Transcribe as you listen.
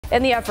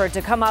In the effort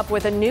to come up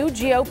with a new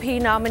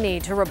GOP nominee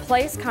to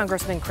replace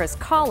Congressman Chris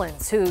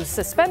Collins, who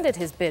suspended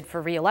his bid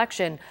for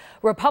re-election,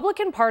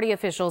 Republican Party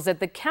officials at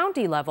the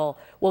county level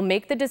will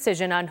make the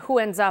decision on who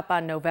ends up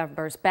on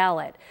November's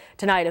ballot.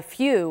 Tonight, a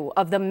few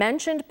of the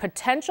mentioned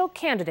potential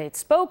candidates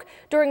spoke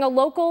during a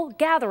local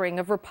gathering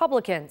of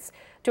Republicans.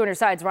 200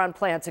 Side's Ron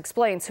Plants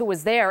explains who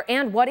was there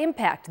and what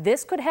impact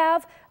this could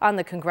have on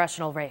the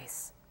congressional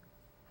race.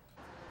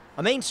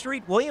 A Main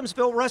Street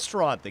Williamsville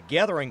restaurant, the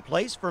gathering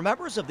place for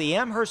members of the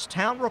Amherst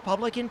Town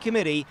Republican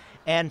Committee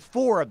and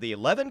 4 of the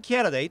 11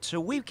 candidates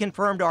who we've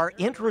confirmed are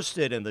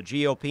interested in the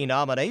GOP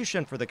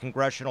nomination for the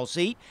congressional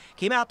seat,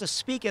 came out to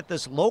speak at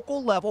this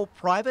local level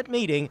private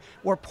meeting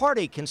where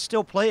party can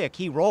still play a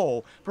key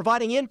role,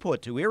 providing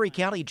input to Erie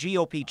County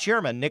GOP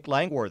Chairman Nick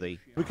Langworthy.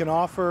 We can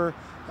offer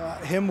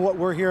him what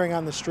we're hearing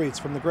on the streets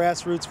from the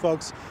grassroots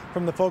folks,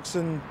 from the folks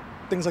in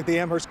things like the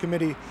Amherst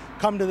Committee.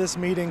 Come to this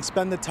meeting,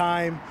 spend the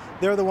time.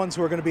 They're the ones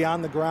who are going to be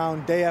on the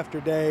ground day after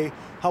day,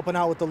 helping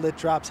out with the lit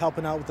drops,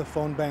 helping out with the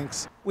phone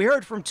banks. We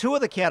heard from 2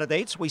 of the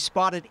candidates we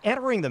spotted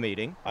entering the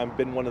meeting. I've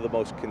been one of the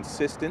most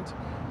consistent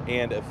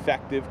and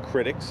effective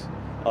critics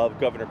of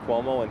Governor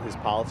Cuomo and his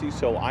policies,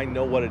 so I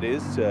know what it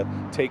is to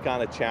take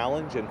on a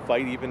challenge and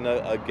fight even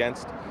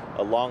against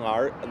a long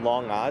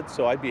odds.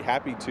 So I'd be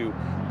happy to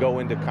go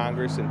into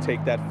Congress and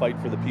take that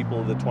fight for the people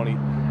of the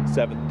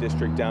 27th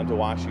district down to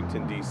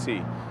Washington,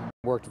 D.C.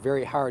 Worked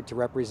very hard to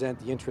represent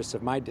the interests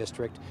of my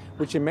district,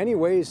 which in many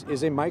ways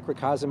is a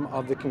microcosm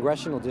of the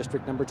congressional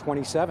district number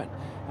 27.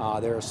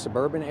 There are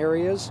suburban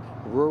areas,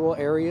 rural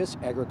areas,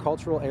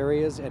 agricultural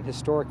areas, and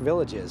historic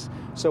villages.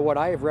 So what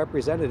I have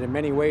represented in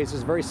many ways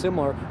is very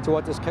similar to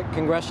what this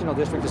congressional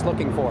district is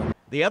looking for.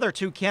 The other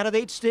 2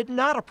 candidates did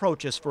not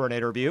approach us for an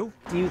interview.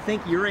 Do you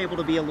think you're able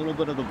to be a little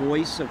bit of the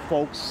voice of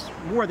folks,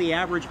 more the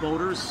average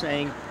voters,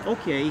 saying,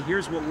 okay,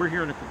 here's what we're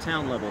hearing at the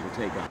town level to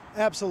take up?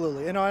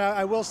 Absolutely. You know,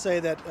 I will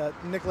say that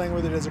Nick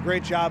Langworthy does a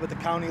great job at the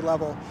county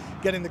level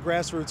getting the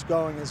grassroots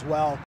going as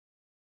well.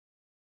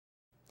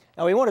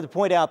 Now, we wanted to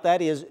point out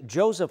that is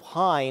Joseph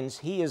Hines.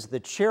 He is the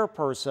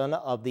chairperson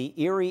of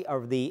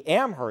the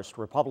Amherst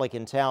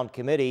Republican Town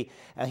Committee.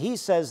 He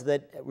says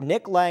that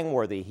Nick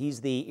Langworthy, he's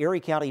the Erie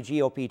County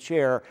GOP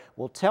chair,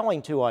 will tell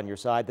him to on your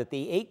side that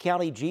the 8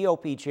 county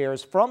GOP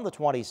chairs from the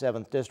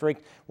 27th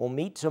district will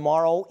meet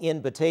tomorrow in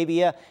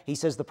Batavia. He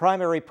says the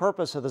primary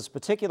purpose of this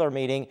particular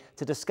meeting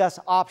to discuss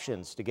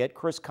options to get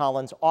Chris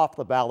Collins off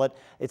the ballot.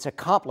 It's a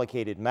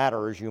complicated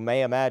matter, as you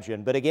may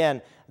imagine, but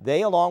again,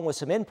 they, along with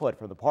some input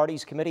from the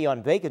party's committee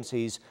on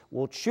vacancies,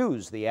 will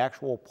choose the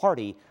actual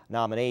party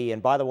nominee.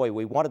 And by the way,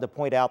 we wanted to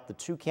point out the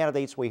 2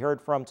 candidates we heard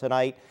from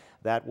tonight.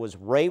 That was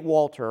Ray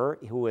Walter,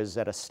 who is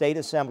a state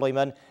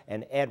assemblyman,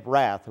 and Ed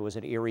Rath, who is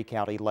an Erie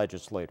County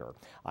legislator.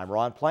 I'm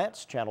Ron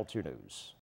Plants, Channel 2 News.